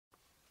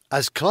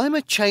As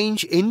climate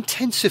change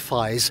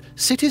intensifies,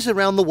 cities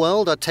around the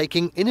world are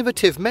taking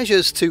innovative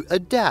measures to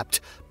adapt,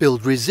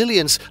 build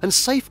resilience and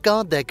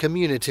safeguard their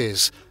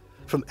communities.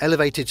 From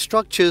elevated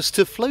structures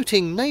to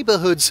floating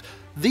neighbourhoods,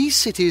 these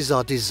cities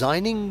are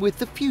designing with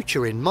the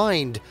future in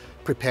mind,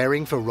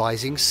 preparing for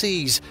rising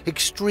seas,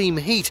 extreme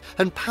heat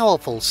and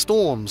powerful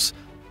storms.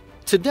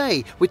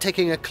 Today, we're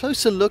taking a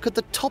closer look at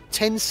the top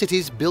 10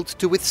 cities built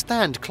to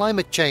withstand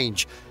climate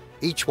change.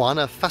 Each one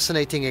a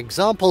fascinating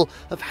example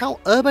of how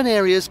urban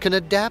areas can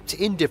adapt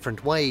in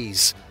different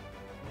ways.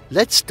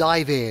 Let's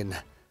dive in.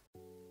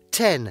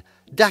 10.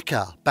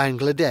 Dhaka,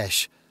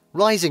 Bangladesh.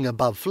 Rising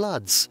above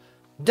floods.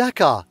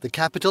 Dhaka, the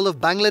capital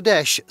of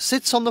Bangladesh,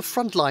 sits on the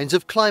front lines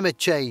of climate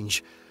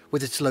change.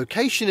 With its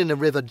location in a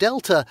river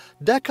delta,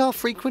 Dhaka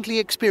frequently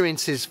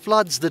experiences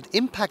floods that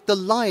impact the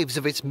lives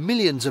of its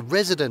millions of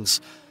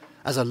residents.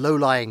 As a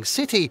low-lying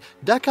city,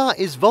 Dhaka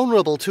is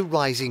vulnerable to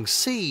rising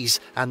seas,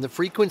 and the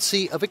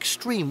frequency of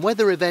extreme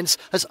weather events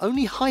has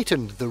only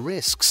heightened the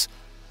risks.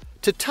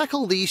 To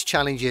tackle these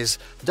challenges,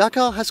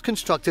 Dhaka has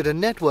constructed a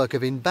network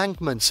of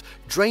embankments,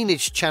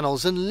 drainage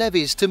channels and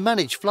levees to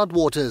manage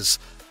floodwaters.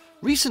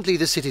 Recently,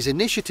 the city's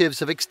initiatives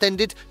have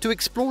extended to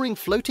exploring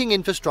floating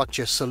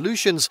infrastructure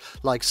solutions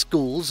like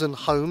schools and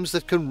homes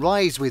that can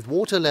rise with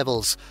water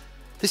levels.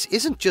 This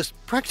isn't just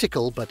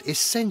practical but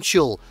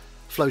essential.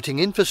 Floating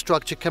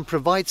infrastructure can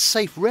provide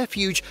safe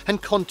refuge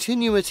and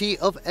continuity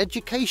of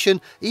education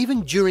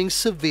even during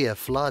severe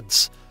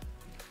floods.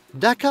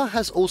 Dhaka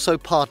has also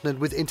partnered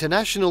with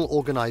international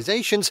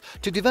organizations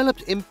to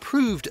develop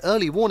improved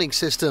early warning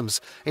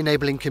systems,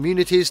 enabling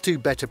communities to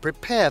better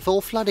prepare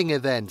for flooding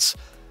events.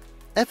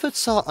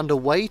 Efforts are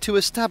underway to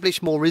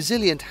establish more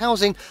resilient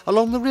housing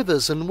along the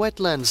rivers and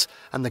wetlands,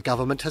 and the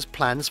government has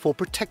plans for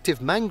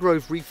protective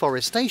mangrove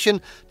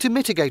reforestation to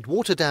mitigate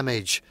water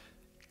damage.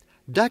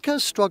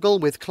 Dhaka's struggle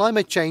with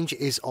climate change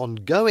is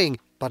ongoing,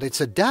 but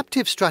its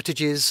adaptive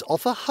strategies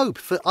offer hope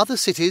for other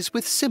cities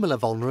with similar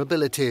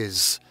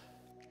vulnerabilities.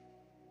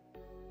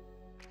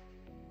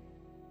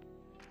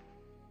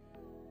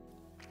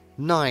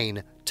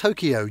 Nine.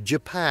 Tokyo,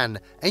 Japan.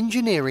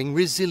 Engineering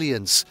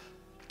resilience.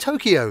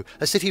 Tokyo,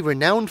 a city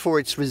renowned for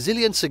its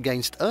resilience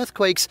against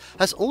earthquakes,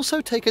 has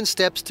also taken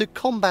steps to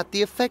combat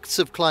the effects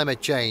of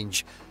climate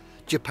change.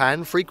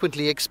 Japan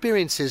frequently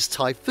experiences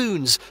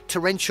typhoons,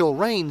 torrential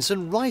rains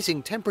and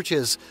rising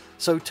temperatures,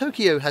 so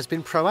Tokyo has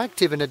been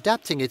proactive in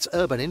adapting its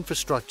urban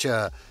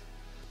infrastructure.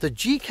 The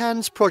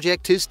GCANS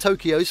project is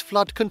Tokyo's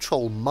flood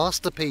control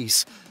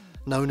masterpiece.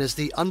 Known as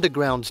the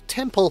Underground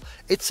Temple,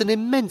 it's an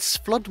immense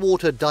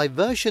floodwater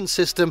diversion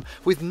system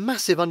with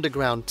massive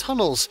underground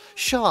tunnels,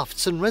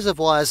 shafts and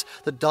reservoirs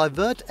that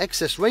divert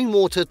excess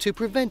rainwater to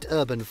prevent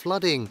urban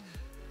flooding.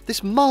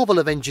 This marvel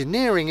of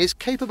engineering is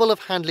capable of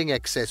handling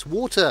excess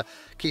water,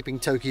 keeping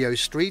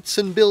Tokyo's streets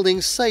and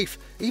buildings safe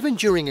even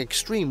during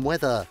extreme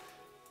weather.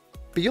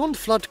 Beyond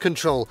flood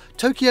control,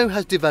 Tokyo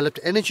has developed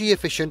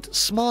energy-efficient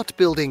smart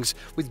buildings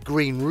with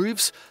green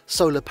roofs,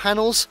 solar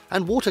panels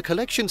and water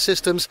collection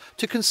systems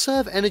to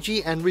conserve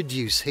energy and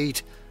reduce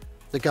heat.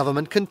 The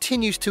government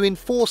continues to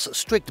enforce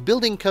strict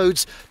building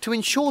codes to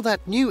ensure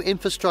that new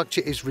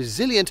infrastructure is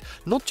resilient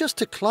not just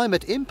to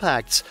climate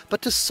impacts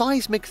but to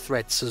seismic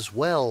threats as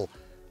well.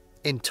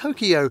 In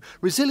Tokyo,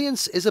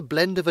 resilience is a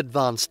blend of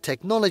advanced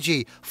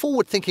technology,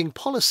 forward-thinking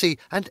policy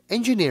and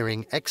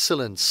engineering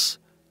excellence.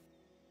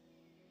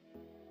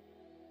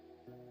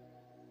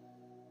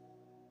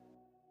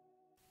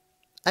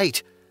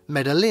 8.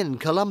 Medellín,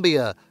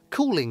 Colombia.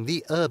 Cooling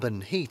the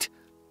urban heat.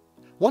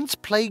 Once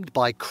plagued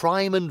by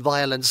crime and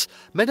violence,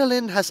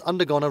 Medellín has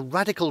undergone a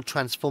radical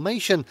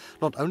transformation,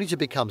 not only to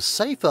become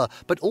safer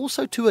but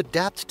also to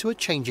adapt to a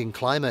changing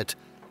climate.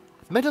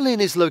 Medellín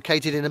is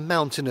located in a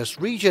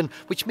mountainous region,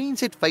 which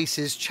means it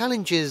faces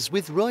challenges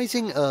with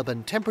rising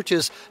urban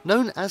temperatures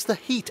known as the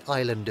heat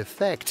island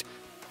effect.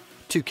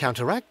 To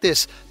counteract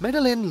this,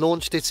 Medellín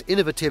launched its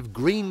innovative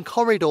Green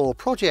Corridor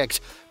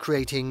project,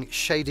 creating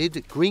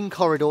shaded green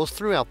corridors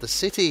throughout the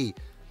city.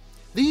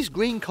 These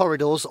green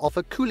corridors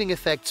offer cooling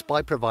effects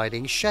by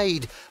providing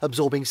shade,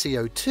 absorbing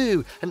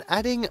CO2 and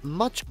adding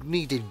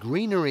much-needed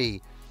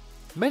greenery.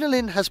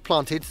 Medellín has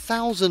planted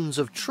thousands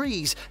of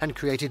trees and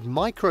created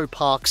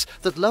micro-parks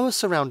that lower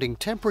surrounding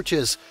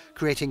temperatures,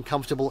 creating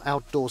comfortable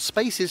outdoor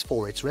spaces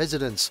for its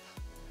residents.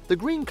 The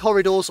green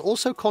corridors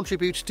also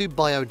contribute to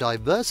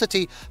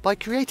biodiversity by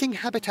creating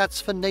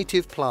habitats for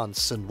native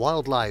plants and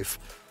wildlife.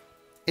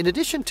 In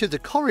addition to the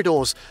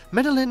corridors,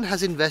 Medellín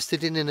has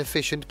invested in an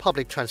efficient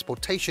public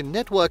transportation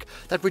network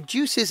that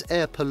reduces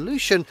air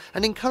pollution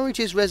and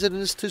encourages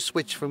residents to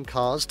switch from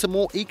cars to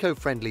more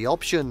eco-friendly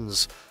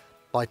options.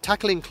 By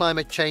tackling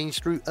climate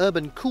change through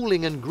urban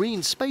cooling and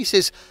green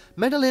spaces,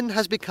 Medellín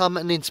has become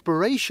an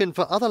inspiration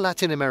for other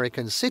Latin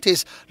American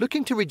cities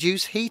looking to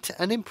reduce heat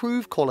and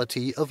improve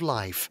quality of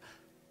life.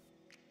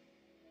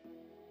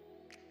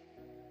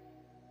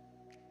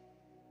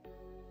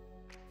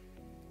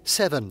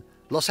 7.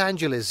 Los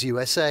Angeles,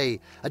 USA.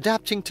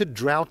 Adapting to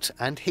drought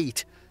and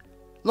heat.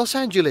 Los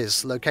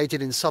Angeles,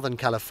 located in Southern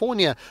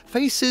California,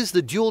 faces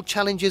the dual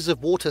challenges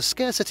of water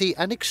scarcity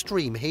and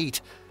extreme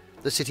heat.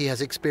 The city has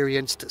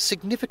experienced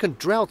significant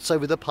droughts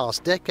over the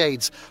past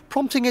decades,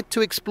 prompting it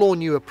to explore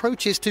new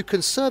approaches to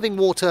conserving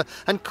water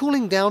and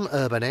cooling down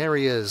urban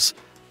areas.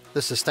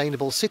 The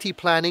Sustainable City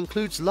Plan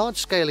includes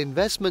large-scale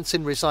investments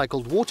in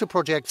recycled water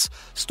projects,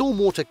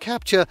 stormwater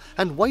capture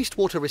and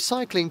wastewater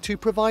recycling to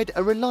provide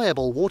a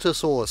reliable water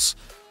source.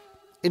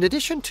 In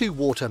addition to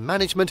water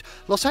management,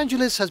 Los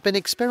Angeles has been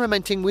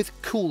experimenting with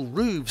cool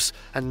roofs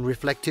and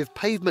reflective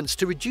pavements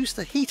to reduce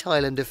the heat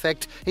island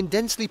effect in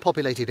densely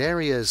populated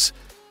areas.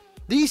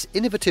 These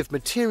innovative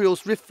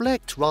materials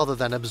reflect rather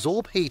than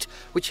absorb heat,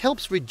 which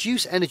helps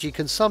reduce energy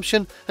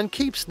consumption and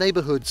keeps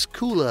neighborhoods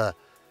cooler.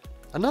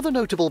 Another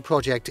notable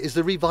project is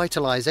the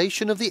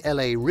revitalization of the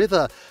LA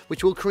River,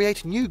 which will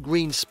create new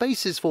green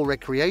spaces for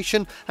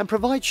recreation and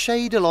provide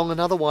shade along an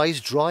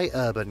otherwise dry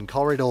urban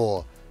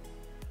corridor.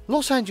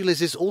 Los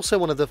Angeles is also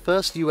one of the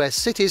first US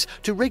cities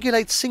to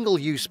regulate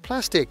single-use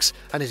plastics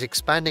and is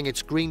expanding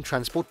its green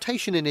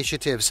transportation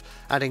initiatives,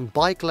 adding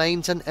bike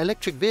lanes and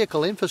electric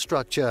vehicle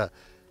infrastructure.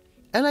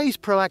 LA's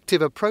proactive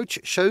approach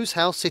shows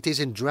how cities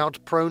in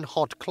drought-prone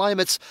hot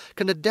climates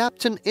can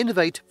adapt and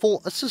innovate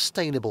for a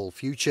sustainable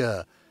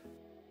future.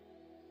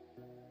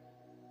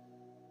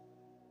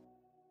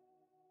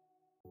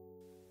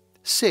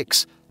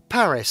 Six,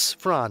 Paris,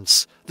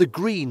 France, the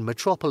green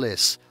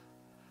metropolis.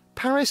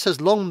 Paris has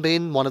long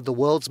been one of the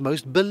world's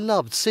most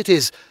beloved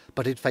cities,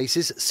 but it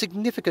faces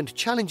significant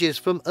challenges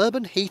from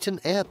urban heat and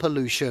air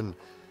pollution.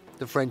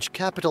 The French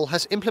capital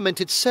has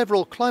implemented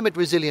several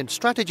climate-resilient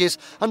strategies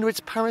under its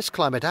Paris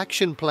Climate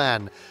Action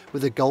Plan,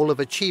 with the goal of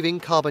achieving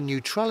carbon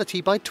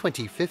neutrality by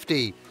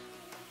 2050.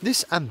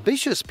 This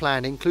ambitious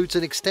plan includes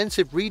an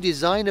extensive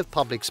redesign of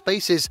public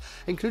spaces,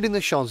 including the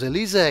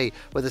Champs-Élysées,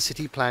 where the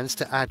city plans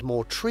to add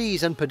more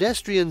trees and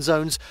pedestrian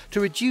zones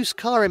to reduce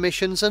car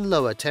emissions and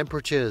lower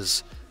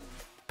temperatures.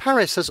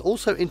 Paris has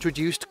also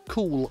introduced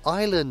cool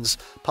islands,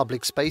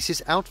 public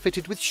spaces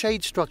outfitted with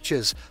shade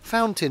structures,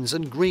 fountains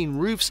and green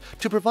roofs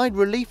to provide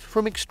relief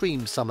from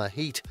extreme summer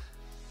heat.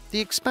 The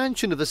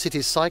expansion of the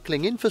city's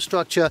cycling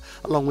infrastructure,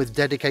 along with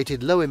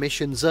dedicated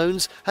low-emission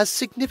zones, has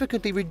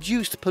significantly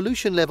reduced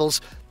pollution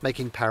levels,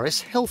 making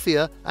Paris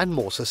healthier and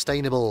more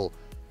sustainable.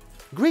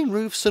 Green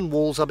roofs and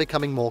walls are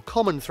becoming more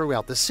common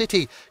throughout the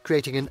city,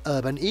 creating an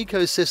urban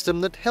ecosystem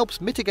that helps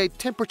mitigate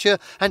temperature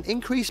and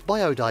increase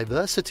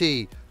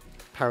biodiversity.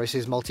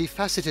 Paris's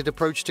multifaceted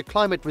approach to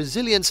climate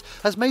resilience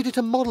has made it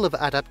a model of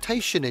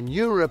adaptation in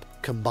Europe,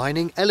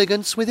 combining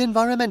elegance with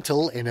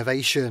environmental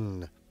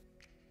innovation.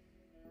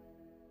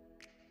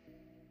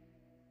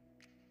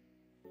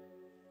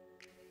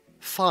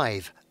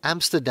 Five,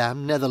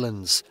 Amsterdam,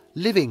 Netherlands,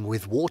 living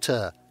with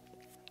water.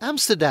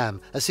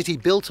 Amsterdam, a city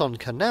built on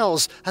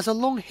canals, has a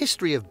long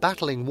history of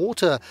battling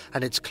water,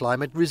 and its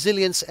climate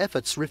resilience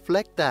efforts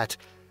reflect that.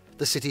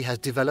 The city has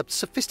developed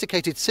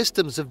sophisticated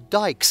systems of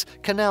dikes,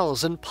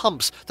 canals and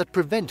pumps that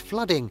prevent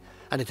flooding,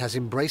 and it has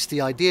embraced the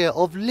idea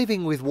of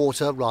living with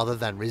water rather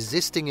than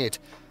resisting it.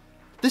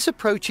 This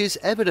approach is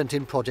evident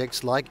in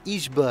projects like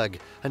Ijsberg,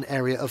 an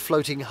area of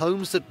floating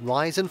homes that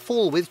rise and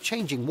fall with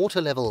changing water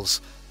levels.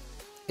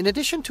 In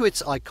addition to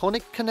its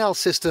iconic canal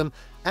system,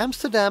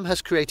 Amsterdam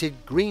has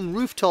created green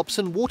rooftops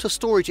and water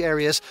storage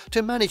areas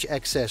to manage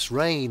excess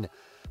rain.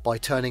 By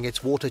turning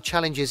its water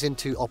challenges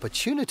into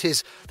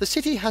opportunities, the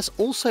city has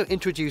also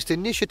introduced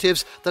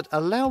initiatives that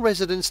allow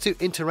residents to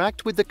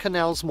interact with the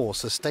canals more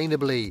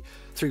sustainably,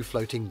 through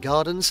floating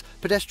gardens,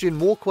 pedestrian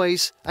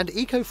walkways, and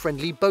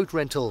eco-friendly boat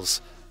rentals.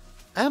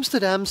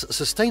 Amsterdam's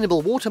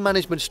sustainable water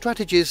management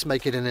strategies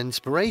make it an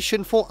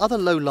inspiration for other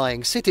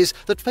low-lying cities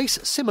that face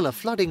similar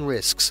flooding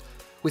risks.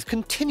 With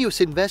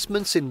continuous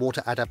investments in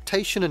water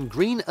adaptation and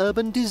green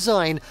urban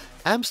design,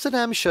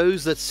 Amsterdam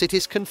shows that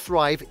cities can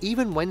thrive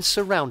even when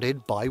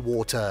surrounded by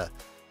water.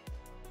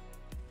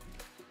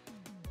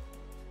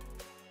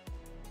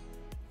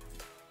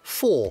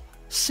 4.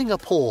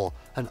 Singapore,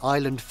 an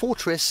island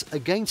fortress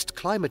against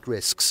climate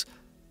risks.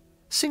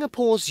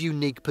 Singapore's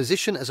unique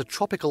position as a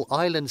tropical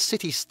island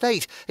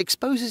city-state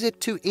exposes it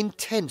to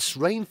intense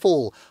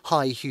rainfall,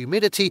 high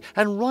humidity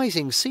and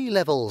rising sea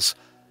levels.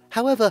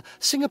 However,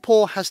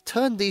 Singapore has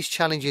turned these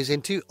challenges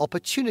into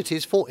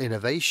opportunities for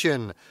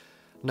innovation.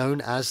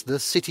 Known as the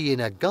City in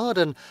a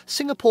Garden,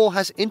 Singapore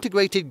has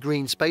integrated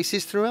green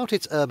spaces throughout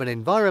its urban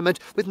environment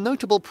with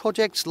notable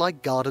projects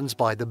like Gardens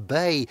by the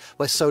Bay,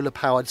 where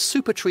solar-powered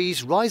super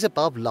trees rise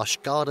above lush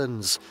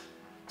gardens.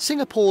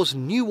 Singapore's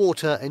New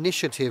Water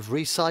initiative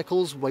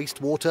recycles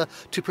wastewater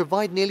to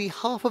provide nearly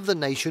half of the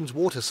nation's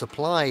water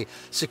supply,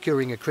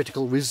 securing a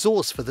critical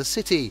resource for the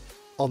city.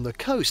 On the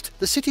coast,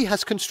 the city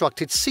has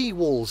constructed sea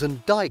walls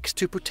and dikes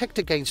to protect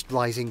against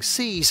rising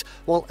seas,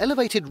 while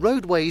elevated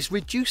roadways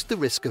reduce the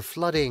risk of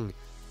flooding.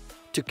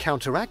 To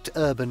counteract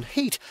urban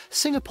heat,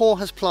 Singapore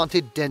has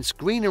planted dense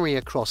greenery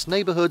across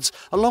neighbourhoods,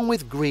 along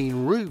with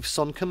green roofs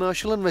on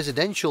commercial and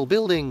residential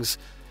buildings.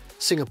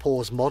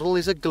 Singapore's model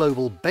is a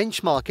global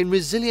benchmark in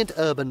resilient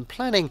urban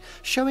planning,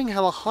 showing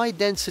how a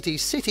high-density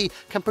city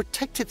can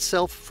protect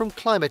itself from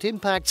climate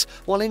impacts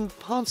while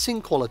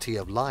enhancing quality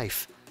of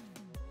life.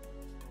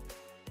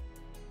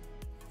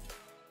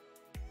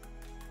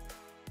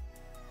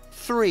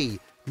 Three,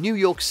 New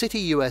York City,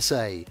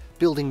 USA,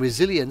 building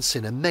resilience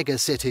in a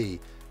megacity.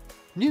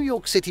 New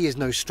York City is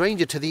no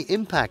stranger to the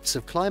impacts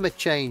of climate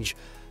change.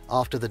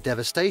 After the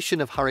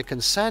devastation of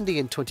Hurricane Sandy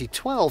in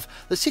 2012,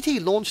 the city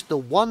launched the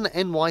One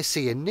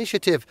NYC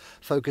initiative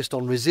focused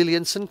on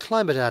resilience and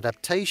climate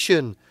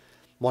adaptation.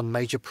 One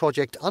major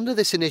project under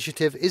this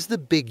initiative is the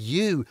Big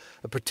U,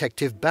 a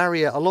protective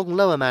barrier along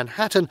Lower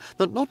Manhattan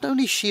that not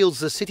only shields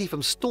the city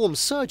from storm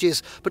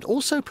surges but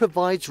also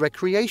provides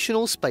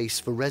recreational space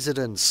for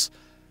residents.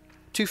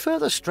 To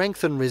further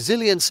strengthen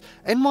resilience,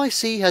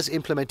 NYC has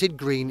implemented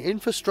green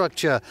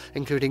infrastructure,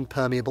 including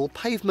permeable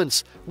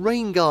pavements,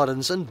 rain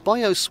gardens and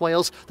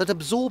bioswales that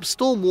absorb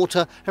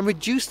stormwater and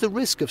reduce the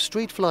risk of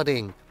street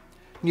flooding.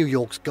 New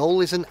York's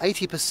goal is an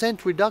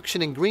 80%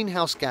 reduction in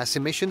greenhouse gas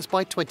emissions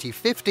by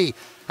 2050,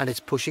 and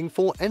it's pushing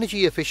for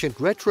energy-efficient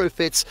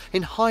retrofits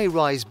in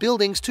high-rise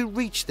buildings to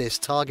reach this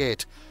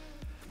target.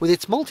 With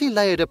its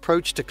multi-layered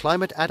approach to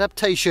climate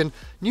adaptation,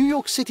 New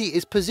York City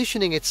is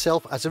positioning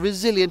itself as a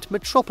resilient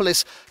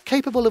metropolis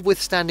capable of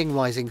withstanding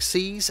rising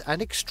seas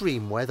and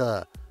extreme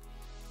weather.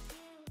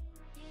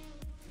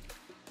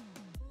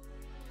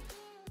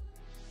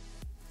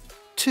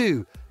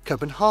 Two,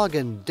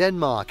 Copenhagen,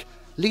 Denmark,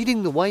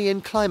 leading the way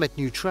in climate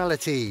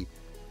neutrality.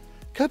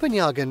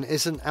 Copenhagen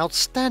is an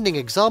outstanding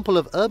example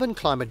of urban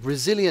climate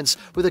resilience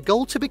with a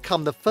goal to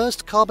become the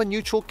first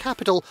carbon-neutral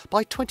capital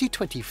by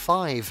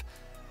 2025.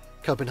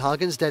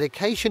 Copenhagen's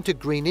dedication to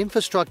green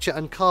infrastructure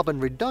and carbon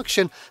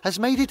reduction has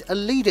made it a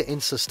leader in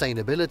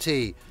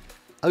sustainability.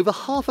 Over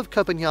half of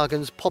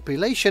Copenhagen's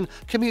population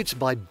commutes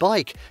by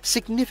bike,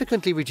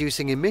 significantly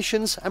reducing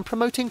emissions and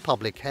promoting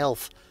public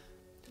health.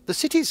 The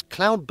city's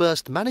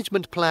cloudburst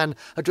management plan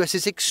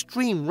addresses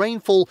extreme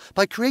rainfall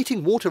by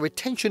creating water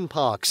retention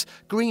parks,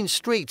 green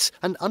streets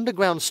and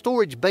underground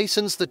storage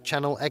basins that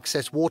channel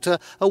excess water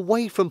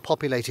away from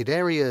populated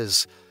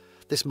areas.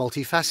 This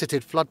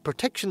multifaceted flood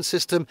protection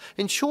system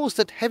ensures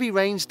that heavy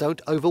rains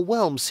don't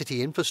overwhelm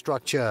city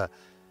infrastructure.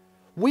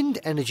 Wind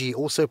energy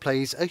also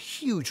plays a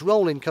huge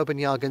role in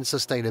Copenhagen's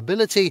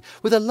sustainability,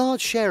 with a large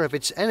share of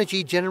its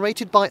energy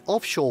generated by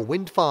offshore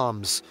wind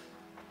farms.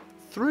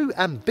 Through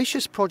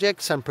ambitious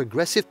projects and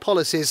progressive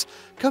policies,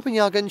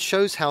 Copenhagen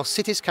shows how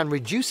cities can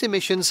reduce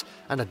emissions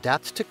and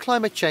adapt to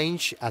climate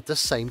change at the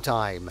same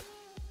time.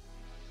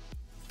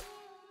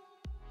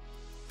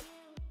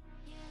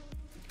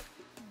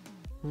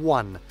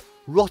 1.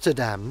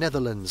 Rotterdam,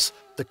 Netherlands,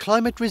 the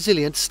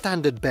climate-resilient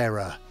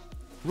standard-bearer.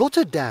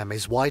 Rotterdam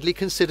is widely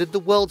considered the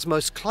world's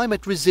most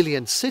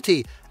climate-resilient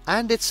city,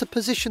 and it's a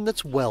position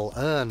that's well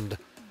earned.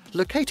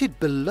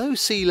 Located below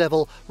sea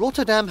level,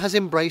 Rotterdam has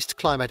embraced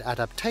climate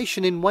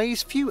adaptation in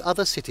ways few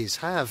other cities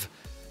have.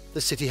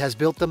 The city has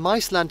built the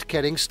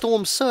Maislandkering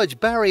storm surge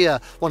barrier,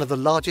 one of the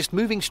largest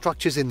moving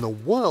structures in the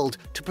world,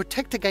 to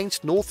protect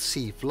against North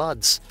Sea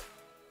floods.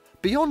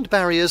 Beyond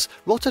barriers,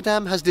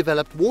 Rotterdam has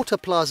developed water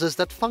plazas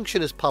that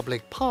function as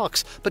public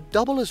parks but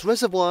double as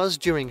reservoirs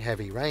during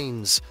heavy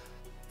rains.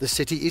 The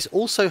city is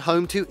also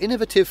home to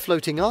innovative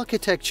floating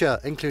architecture,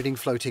 including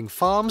floating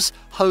farms,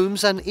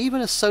 homes and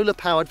even a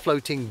solar-powered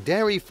floating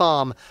dairy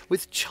farm,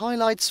 which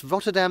highlights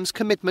Rotterdam's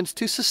commitment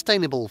to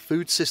sustainable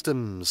food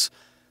systems.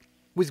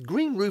 With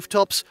green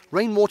rooftops,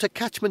 rainwater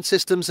catchment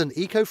systems and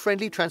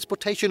eco-friendly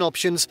transportation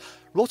options,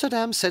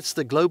 Rotterdam sets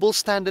the global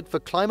standard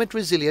for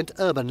climate-resilient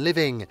urban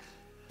living.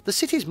 The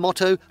city's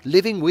motto,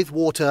 "Living with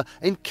Water,"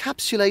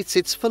 encapsulates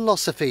its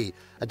philosophy,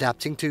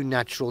 adapting to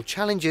natural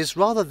challenges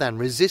rather than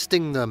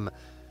resisting them.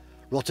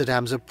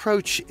 Rotterdam's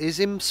approach is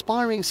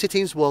inspiring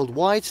cities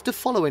worldwide to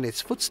follow in its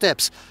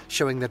footsteps,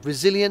 showing that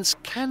resilience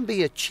can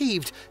be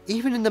achieved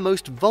even in the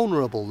most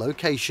vulnerable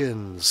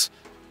locations.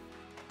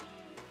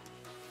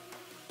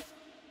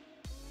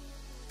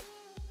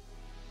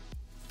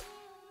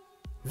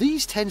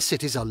 These 10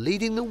 cities are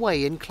leading the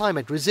way in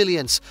climate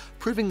resilience,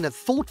 proving that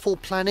thoughtful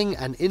planning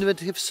and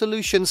innovative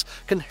solutions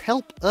can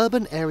help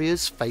urban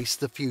areas face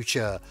the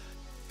future.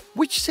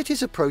 Which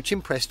city's approach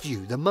impressed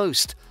you the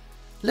most?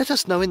 Let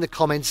us know in the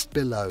comments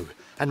below.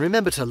 And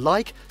remember to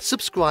like,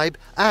 subscribe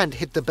and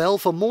hit the bell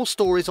for more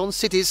stories on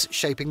cities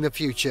shaping the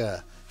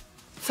future.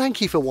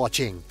 Thank you for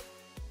watching.